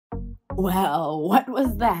Well, what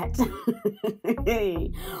was that?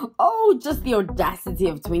 Oh, just the audacity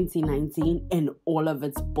of 2019 in all of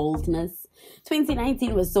its boldness.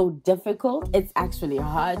 2019 was so difficult, it's actually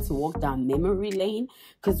hard to walk down memory lane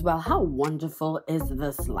because, well, how wonderful is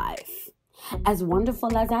this life? As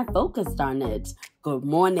wonderful as I focused on it. Good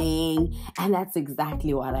morning. And that's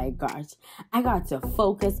exactly what I got. I got to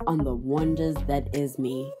focus on the wonders that is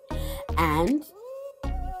me. And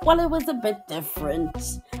well, it was a bit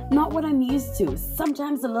different. Not what I'm used to.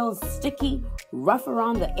 Sometimes a little sticky, rough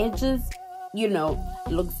around the edges.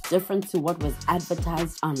 Looks different to what was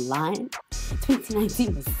advertised online.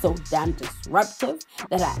 2019 was so damn disruptive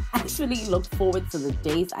that I actually looked forward to the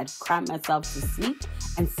days I'd cram myself to sleep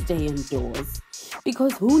and stay indoors.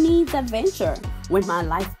 Because who needs adventure when my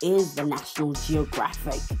life is the National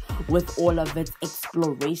Geographic with all of its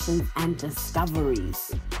explorations and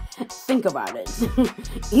discoveries? Think about it.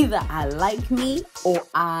 Either I like me or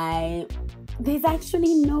there's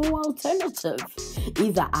actually no alternative.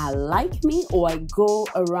 Either I like me or I go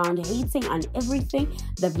around hating on everything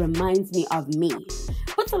that reminds me of me.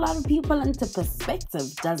 Puts a lot of people into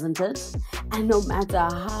perspective, doesn't it? And no matter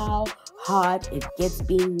how hard it gets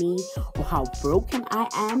being me or how broken I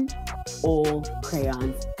am, all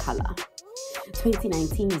crayons color.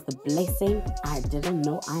 2019 is the blessing I didn't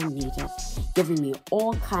know I needed, giving me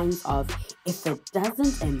all kinds of, if it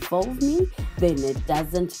doesn't involve me, then it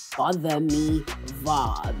doesn't bother me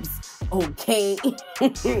vibes. Okay?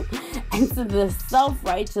 And to the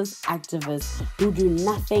self-righteous activists who do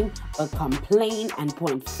nothing but complain and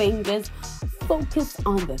point fingers, focus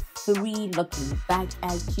on the three looking back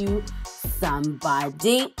at you,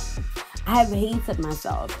 somebody. I've hated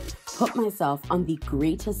myself, put myself on the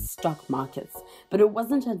greatest stock markets, but it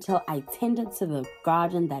wasn't until I tended to the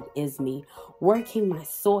garden that is me, working my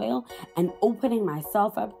soil and opening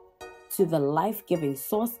myself up to the life-giving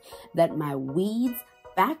source, that my weeds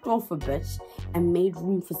backed off a bit and made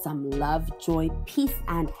room for some love, joy, peace,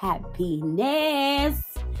 and happiness.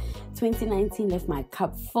 2019 left my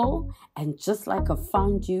cup full, and just like a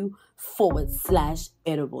fondue /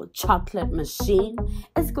 edible chocolate machine,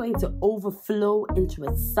 it's going to overflow into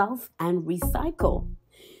itself and recycle.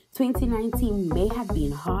 2019 may have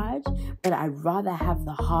been hard, but I'd rather have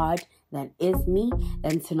the hard that is me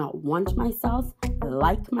than to not want myself,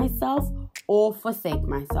 like myself, or forsake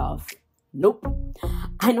myself. Nope.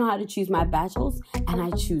 I know how to choose my battles, and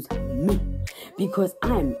I choose me because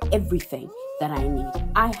I'm everything that I need.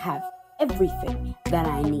 I have everything that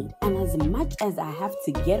I need. And as much as I have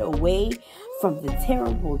to get away from the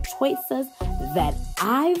terrible choices that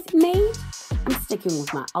I've made, I'm sticking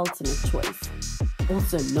with my ultimate choice,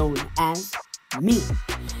 also known as me.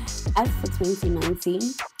 As for 2019,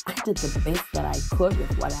 I did the best that I could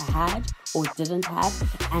with what I had or didn't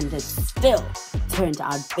have, and it still turned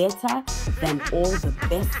out better than all the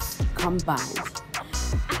best combined.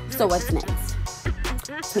 So what's next?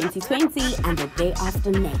 2020 and the day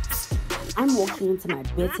after next. I'm walking into my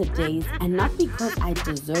better days, and not because I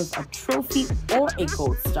deserve a trophy or a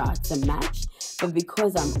gold star to match, but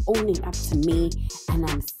because I'm owning up to me and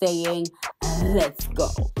I'm saying, let's go.